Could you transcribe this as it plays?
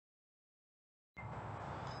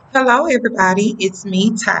Hello, everybody. It's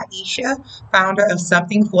me, Taisha, founder of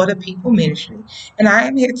Something for the People Ministry, and I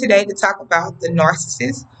am here today to talk about the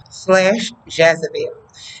narcissist slash Jezebel.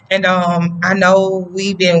 And I know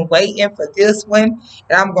we've been waiting for this one,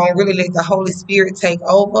 and I'm going to really let the Holy Spirit take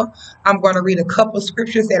over. I'm going to read a couple of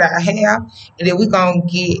scriptures that I have, and then we're going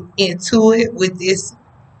to get into it with this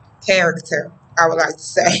character, I would like to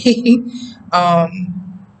say.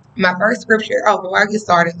 My first scripture, before I get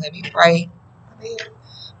started, let me pray.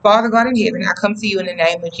 Father God in heaven, I come to you in the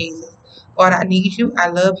name of Jesus. Lord, I need you. I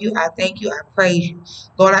love you. I thank you. I praise you.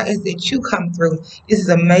 Lord, I ask that you come through. This is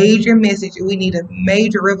a major message. We need a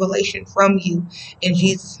major revelation from you. In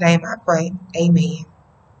Jesus' name I pray. Amen.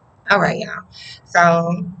 All right, y'all.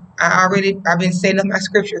 So I've been setting up my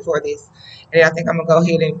scripture for this. And I think I'm going to go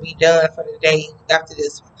ahead and be done for the day after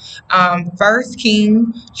this one. 1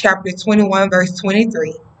 King chapter 21, verse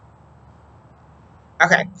 23.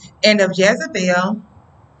 Okay. And of Jezebel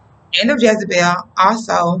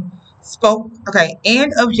also spoke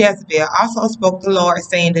the Lord,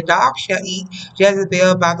 saying, the dog shall eat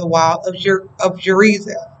Jezebel by the wall of Jezreel.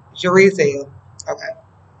 Okay.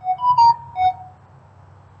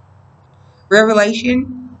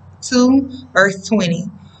 Revelation 2, verse 20.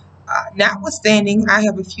 Notwithstanding, I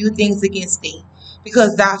have a few things against thee,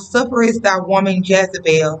 because thou sufferest thy woman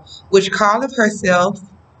Jezebel, which calleth herself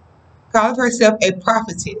a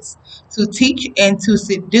prophetess, to teach and to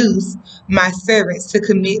seduce my servants to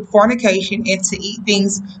commit fornication and to eat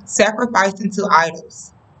things sacrificed unto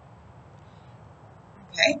idols.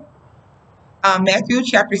 Okay. Matthew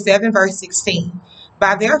chapter 7, verse 16.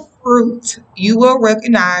 By their fruit you will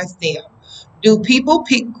recognize them. Do people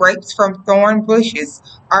pick grapes from thorn bushes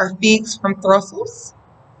or figs from thistles?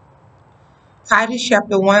 Titus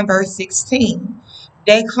chapter 1, verse 16.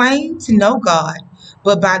 They claim to know God,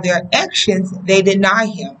 but by their actions they deny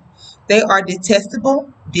him. They are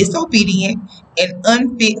detestable, disobedient, and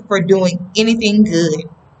unfit for doing anything good.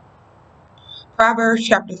 Proverbs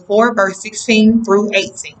chapter 4, verse 16 through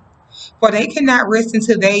 18. For they cannot rest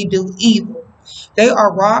until they do evil. They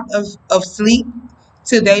are robbed of sleep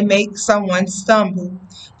till they make someone stumble.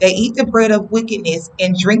 They eat the bread of wickedness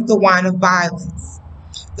and drink the wine of violence.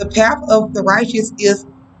 The path of the righteous is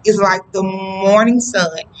like the morning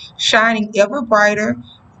sun, shining ever brighter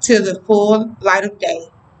to the full light of day.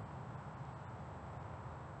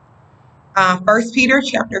 1 Peter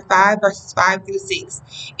chapter 5, verses 5 through 6.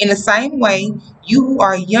 In the same way, you who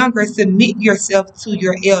are younger, submit yourself to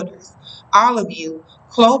your elders. All of you,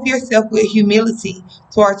 clothe yourself with humility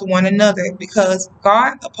towards one another, because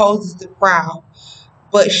God opposes the proud,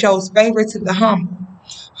 but shows favor to the humble.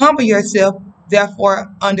 Humble yourself,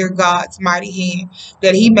 therefore, under God's mighty hand,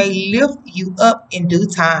 that he may lift you up in due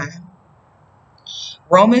time.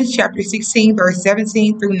 Romans chapter 16, verse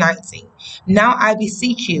 17 through 19. Now I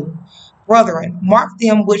beseech you, brethren, mark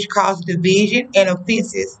them which cause division and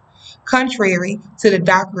offences, contrary to the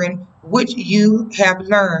doctrine which you have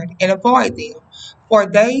learned, and avoid them. For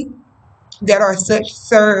they that are such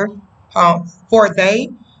serve, for they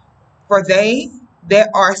that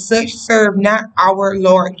are such serve not our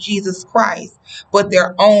Lord Jesus Christ, but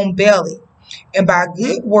their own belly, and by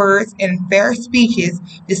good words and fair speeches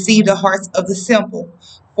deceive the hearts of the simple.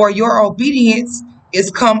 For your obedience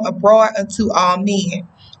is come abroad unto all men.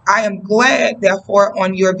 I am glad, therefore,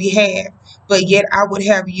 on your behalf, but yet I would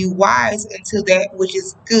have you wise unto that which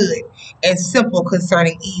is good, and simple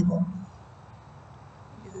concerning evil.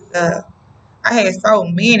 I had so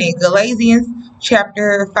many. Galatians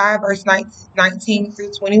chapter 5, verse 19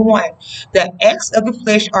 through 21. The acts of the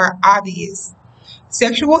flesh are obvious: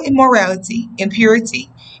 sexual immorality, impurity,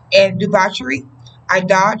 and debauchery,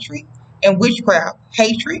 idolatry, and witchcraft,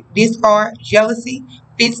 hatred, discord, jealousy,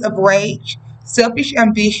 fits of rage, selfish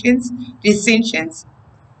ambitions, dissensions,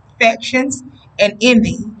 factions, and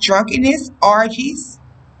envy, drunkenness, and orgies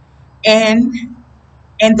and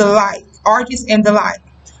the like.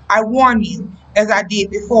 I warn you, as I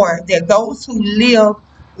did before, that those who live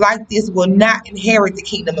like this will not inherit the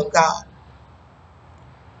kingdom of God.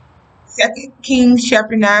 2 Kings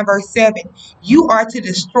chapter 9, verse 7. You are to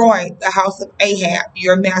destroy the house of Ahab,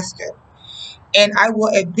 your master, and I will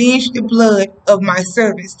avenge the blood of my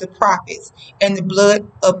servants, the prophets, and the blood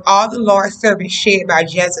of all the Lord's servants shed by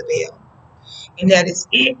Jezebel. And that is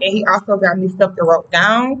it. And he also got me stuff to write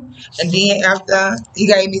down. And then after he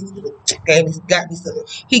gave me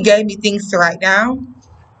things to write down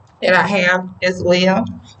that I have as well.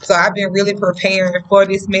 So I've been really preparing for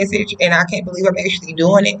this message, and I can't believe I'm actually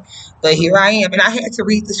doing it. But here I am. And I had to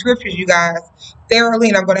read the scriptures, you guys, thoroughly,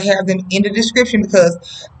 and I'm going to have them in the description, because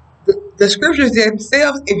the scriptures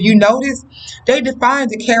themselves, if you notice, they define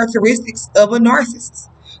the characteristics of a narcissist.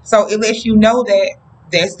 So it lets you know that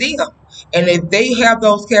that's them. And if they have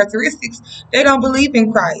those characteristics, they don't believe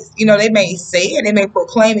in Christ. They may say it, they may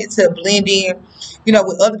proclaim it to blend in,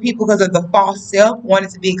 with other people because of the false self, wanting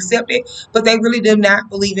to be accepted, but they really do not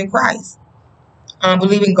believe in Christ,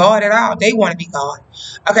 believe in God at all. They want to be God.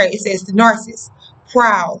 Okay, it says the narcissist,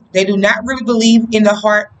 proud. They do not really believe in their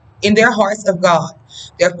hearts of God.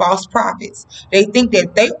 They're false prophets. They think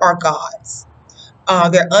that they are gods.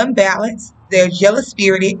 They're unbalanced, they're jealous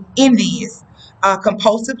spirited, envious,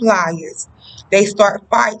 compulsive liars. They start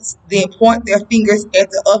fights, then point their fingers at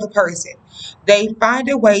the other person. They find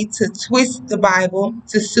a way to twist the Bible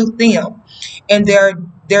to suit them. And their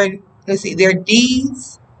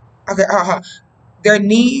deeds, okay, their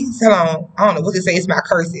needs, hold on, I don't know what to say, it's my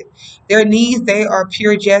cursive. Their needs, they are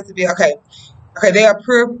pure Jezebel. Okay, they're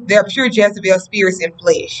pure Jezebel spirits in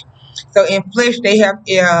flesh. So in flesh they have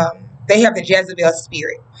the Jezebel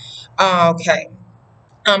spirit. Okay.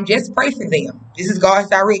 Just pray for them. This is God's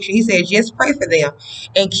direction. He says, just pray for them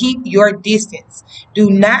and keep your distance. Do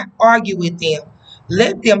not argue with them.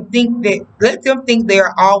 Let them think they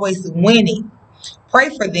are always winning.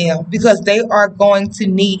 Pray for them because they are going to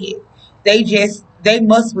need it. They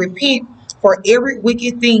must repent for every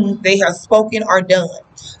wicked thing they have spoken or done.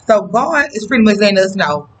 So God is pretty much letting us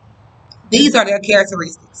know these are their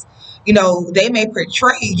characteristics. They may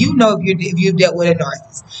portray, if you've dealt with a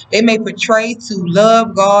narcissist, they may portray to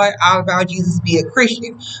love God, all about Jesus, be a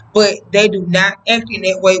Christian, but they do not act in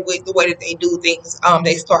that way with the way that they do things.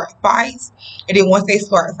 They start fights, and then once they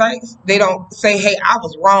start fights, they don't say, hey, I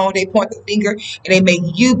was wrong. They point the finger and they make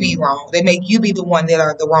you be wrong. They make you be the one that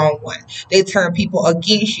are the wrong one. They turn people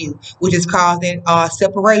against you, which is causing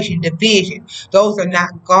separation, division. Those are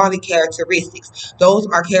not godly characteristics. Those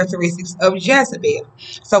are characteristics of Jezebel.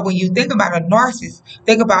 So when you think about a narcissist,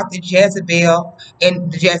 think about the Jezebel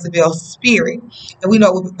and the Jezebel spirit. And we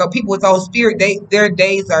know the people with those spirit, their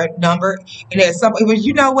days are numbered. And there's some,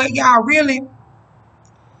 you know what, y'all,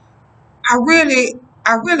 I really,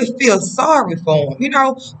 I really feel sorry for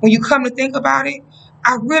them. When you come to think about it,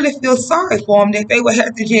 I really feel sorry for them that they would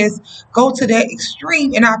have to just go to that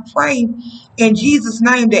extreme. And I pray in Jesus'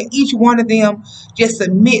 name that each one of them just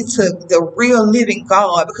submit to the real living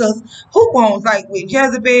God. Because who wants, like with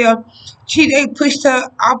Jezebel, they pushed her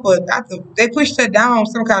they pushed her down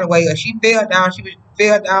some kind of way, or she fell down.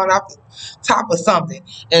 Fell down off the top of something,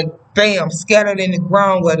 and bam, scattered in the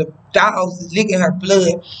ground where the dogs is licking her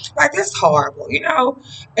blood. Like, that's horrible.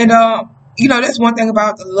 And that's one thing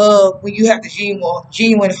about the love. When you have the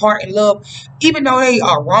genuine heart and love, even though they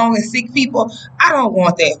are wrong and sick people, I don't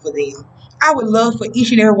want that for them. I would love for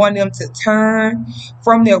each and every one of them to turn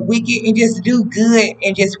from their wicked and just do good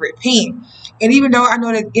and just repent. And even though I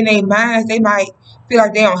know that in their minds they might feel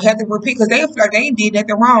like they don't have to repent because they feel like they ain't did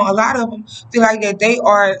nothing wrong. A lot of them feel like that they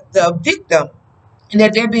are the victim and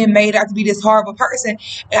that they're being made out to be this horrible person.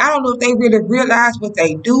 And I don't know if they really realize what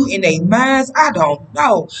they do in their minds. I don't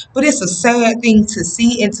know. But it's a sad thing to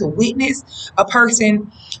see and to witness a person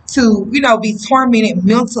to, be tormented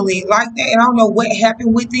mentally like that. And I don't know what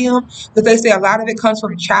happened with them, because they say a lot of it comes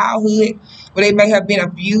from childhood, where they may have been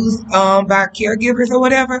abused by caregivers or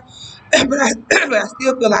whatever. But I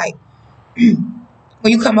still feel like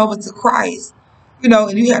when you come over to Christ,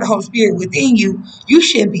 and you have the Holy Spirit within you, you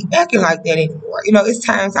shouldn't be acting like that anymore. It's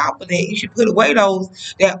times out for that. You should put away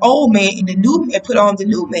that old man and put on the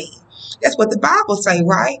new man. That's what the Bible say,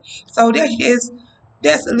 right? So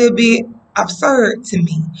that's a little bit absurd to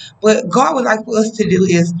me. But God would like for us to do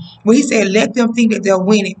is, when he said, let them think that they're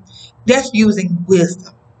winning, that's using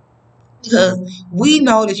wisdom. Because we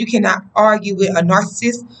know that you cannot argue with a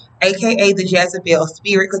narcissist, aka the Jezebel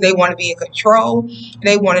spirit, because they want to be in control and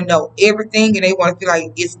they want to know everything and they want to feel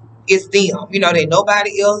like it's them. That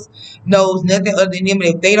nobody else knows nothing other than them.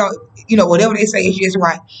 And if they don't, whatever they say is just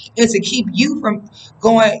right. And to keep you from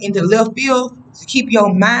going into left field, to keep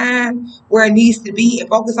your mind where it needs to be and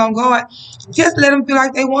focus on God, just let them feel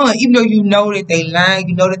like they won. Even though you know that they lying,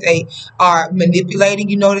 you know that they are manipulating,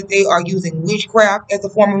 you know that they are using witchcraft as a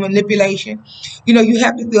form of manipulation. You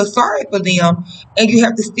have to feel sorry for them, and you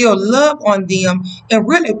have to still love on them and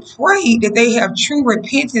really pray that they have true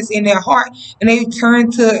repentance in their heart and they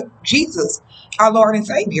turn to Jesus, our Lord and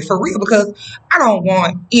Savior, for real. Because I don't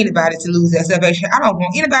want anybody to lose their salvation. I don't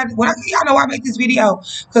want anybody. Y'all know I make this video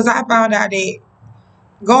because I found out that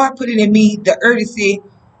God put it in me the urgency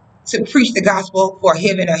to preach the gospel for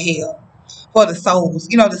heaven or hell, for the souls.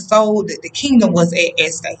 The soul, the kingdom was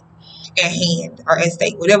at stake. at hand or at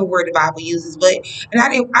stake, whatever word the Bible uses. But and I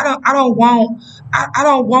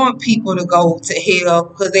don't want people to go to hell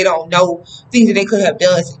because they don't know things that they could have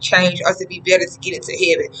done to change or to be better to get into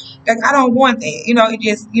heaven. Like I don't want that. It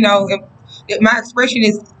just if my expression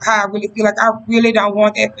is how I really feel. Like I really don't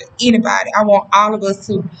want that for anybody. I want all of us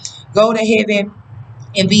to go to heaven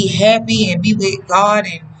and be happy and be with God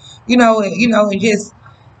and and just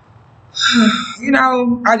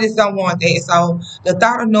I just don't want that. So the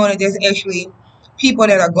thought of knowing that there's actually people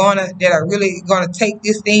that are really gonna take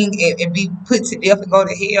this thing and be put to death and go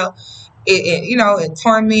to hell, and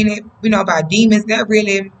tormented, by demons,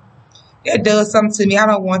 that does something to me. I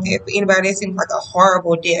don't want that for anybody. That seems like a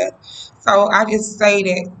horrible death. So I just say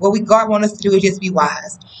that what God wants us to do is just be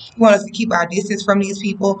wise. He wants us to keep our distance from these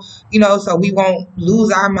people, so we won't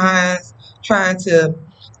lose our minds trying to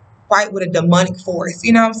fight with a demonic force,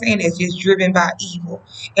 what I'm saying, that's just driven by evil.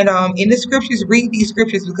 And in the scriptures, read these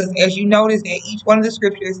scriptures, because as you notice that each one of the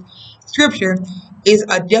scripture is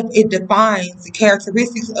it defines the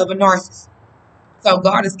characteristics of a narcissist. So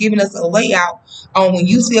God is giving us a layout on when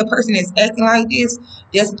you see a person that's acting like this,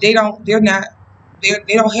 they don't have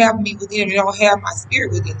me within them. They don't have my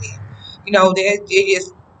spirit within them.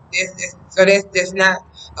 That's not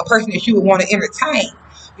a person that you would want to entertain.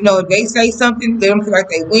 If they say something, let them feel like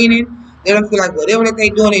they're winning. Let them feel like whatever that they're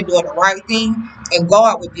doing the right thing. And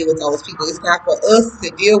God would deal with those people. It's not for us to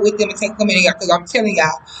deal with them and take them in. Because I'm telling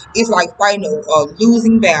y'all, it's like fighting a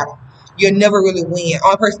losing battle. You'll never really win.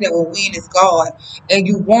 Only person that will win is God. And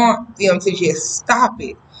you want them to just stop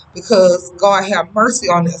it, because God have mercy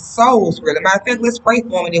on their souls, really. Matter of fact, let's pray for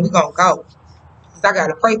them and then we're going to go. I got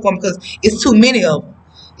to pray for them because it's too many of them.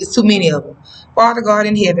 It's too many of them. Father God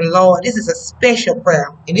in heaven, Lord, this is a special prayer.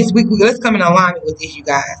 And this week, let's come in alignment with this, you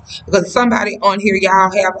guys. Because somebody on here,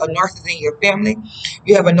 y'all have a narcissist in your family.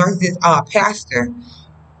 You have a narcissist pastor.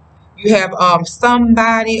 You have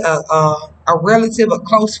somebody, a relative, a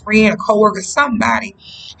close friend, a coworker, somebody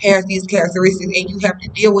has these characteristics, and you have to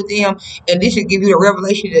deal with them. And this should give you a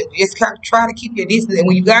revelation to just try to keep your distance. And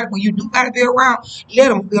when you do got to be around, let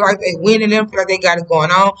them feel like they winning. Let them feel like they got it going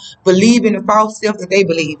on. Believe in the false self that they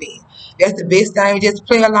believe in. That's the best thing. Just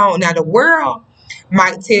play along. Now the world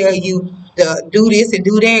might tell you to do this and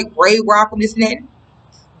do that, grave rock them, this and that.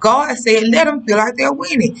 God said, let them feel like they're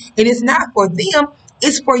winning. And it's not for them,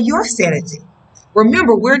 it's for your sanity.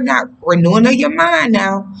 Remember, we're not renewing of your mind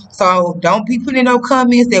now. So don't be putting no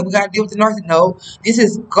comments that we got to deal with the narcissist. No, this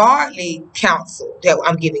is godly counsel that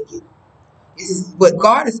I'm giving you. This is what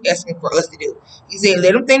God is asking for us to do. He said,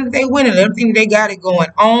 let them think that they winning. Let them think that they got it going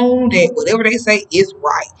on, that whatever they say is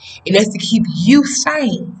right. And that's to keep you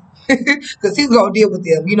sane. Because he's going to deal with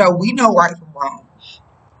them. We know right from wrong.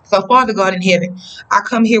 So, Father God in heaven, I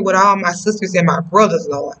come here with all my sisters and my brothers,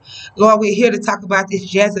 Lord. Lord, we're here to talk about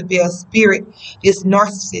this Jezebel spirit, this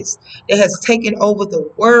narcissist that has taken over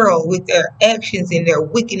the world with their actions and their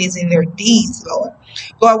wickedness and their deeds, Lord.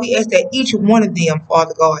 Lord, we ask that each one of them,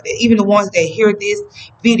 Father God, that even the ones that hear this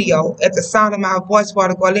video at the sound of my voice,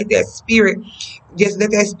 Father God, let that spirit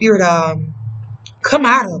come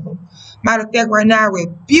out of them. Matter of fact, right now, I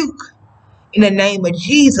rebuke in the name of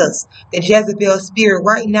Jesus, the Jezebel spirit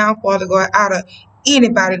right now, Father God, out of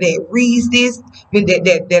anybody that reads this,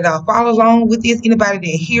 that follows along with this, anybody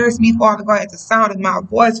that hears me, Father God, at the sound of my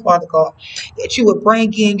voice, Father God, that you would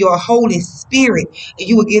bring in your Holy Spirit and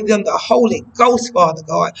you would give them the Holy Ghost, Father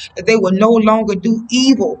God, that they will no longer do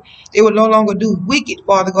evil. They will no longer do wicked,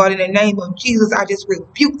 Father God. In the name of Jesus, I just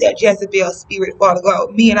rebuke that Jezebel spirit, Father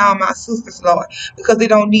God, me and all my sisters, Lord, because they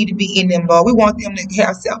don't need to be in them, Lord. We want them to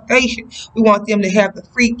have salvation. We want them to have the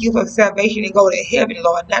free gift of salvation and go to heaven,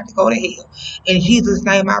 Lord, not to go to hell. In Jesus'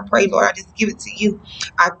 name I pray, Lord, I just give it to you.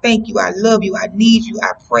 I thank you. I love you. I need you.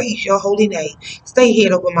 I praise your holy name. Stay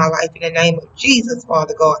head over my life in the name of Jesus,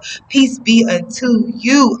 Father God. Peace be unto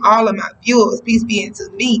you, all of my viewers. Peace be unto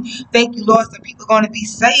me. Thank you, Lord. Some people are going to be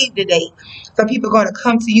saved today. Some people are going to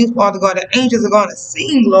come to you, Father God. The angels are going to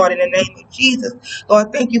sing, Lord, in the name of Jesus.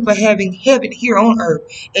 Lord, thank you for having heaven here on earth.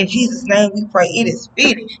 In Jesus' name we pray. It is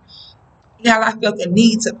finished. Now I felt the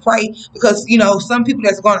need to pray because, some people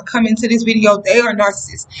that's going to come into this video, they are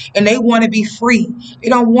narcissists and they want to be free. They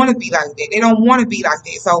don't want to be like that. They don't want to be like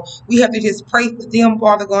that. So we have to just pray for them,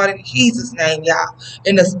 Father God, in Jesus' name, y'all.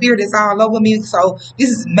 And the spirit is all over me. So this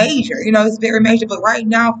is major. It's very major. But right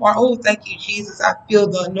now, thank you, Jesus. I feel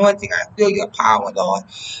the anointing. I feel your power, Lord.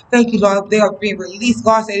 Thank you, Lord. They are being released.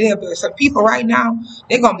 God said there are some people right now,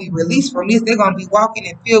 they're going to be released from this. They're going to be walking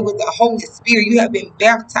and filled with the Holy Spirit. You have been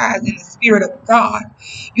baptized in the Spirit of God.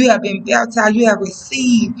 You have been baptized. You have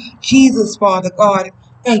received Jesus, Father God,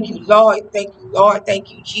 Thank you, Lord. Thank you, Lord.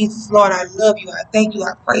 Thank you, Jesus. Lord, I love you. I thank you.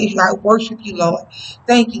 I praise you. I worship you, Lord.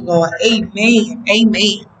 Thank you, Lord. Amen.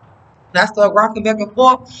 Amen. When I started rocking back and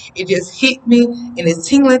forth, it just hit me and it's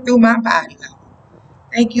tingling through my body.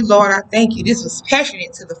 Thank you, Lord. I thank you. This was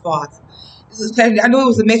passionate to the Father. This was passionate. I knew it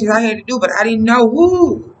was a message I had to do, but I didn't know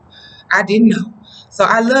who. I didn't know. So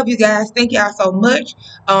I love you guys. Thank y'all so much.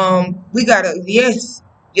 We gotta, yes,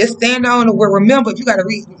 just stand on the word. Remember, you gotta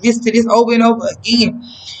listen to this over and over again.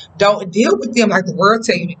 Don't deal with them like the world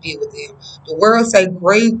tell you to deal with them. The world say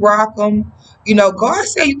grave rock them. You know, God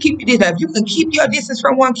say you keep your distance. If you can keep your distance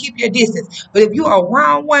from one, keep your distance. But if you are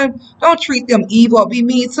around one, don't treat them evil or be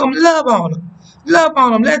mean to them. Love on them. Love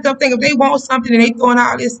on them. Let them think if they want something and they throwing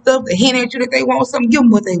all this stuff to hint at you that they want something, give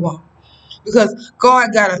them what they want. Because God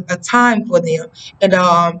got a time for them. And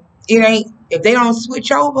it ain't, if they don't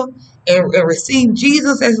switch over and receive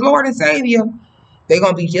Jesus as Lord and Savior, they're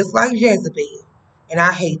going to be just like Jezebel. And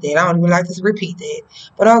I hate that. I don't even like to repeat that.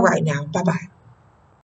 But all right now. Bye-bye.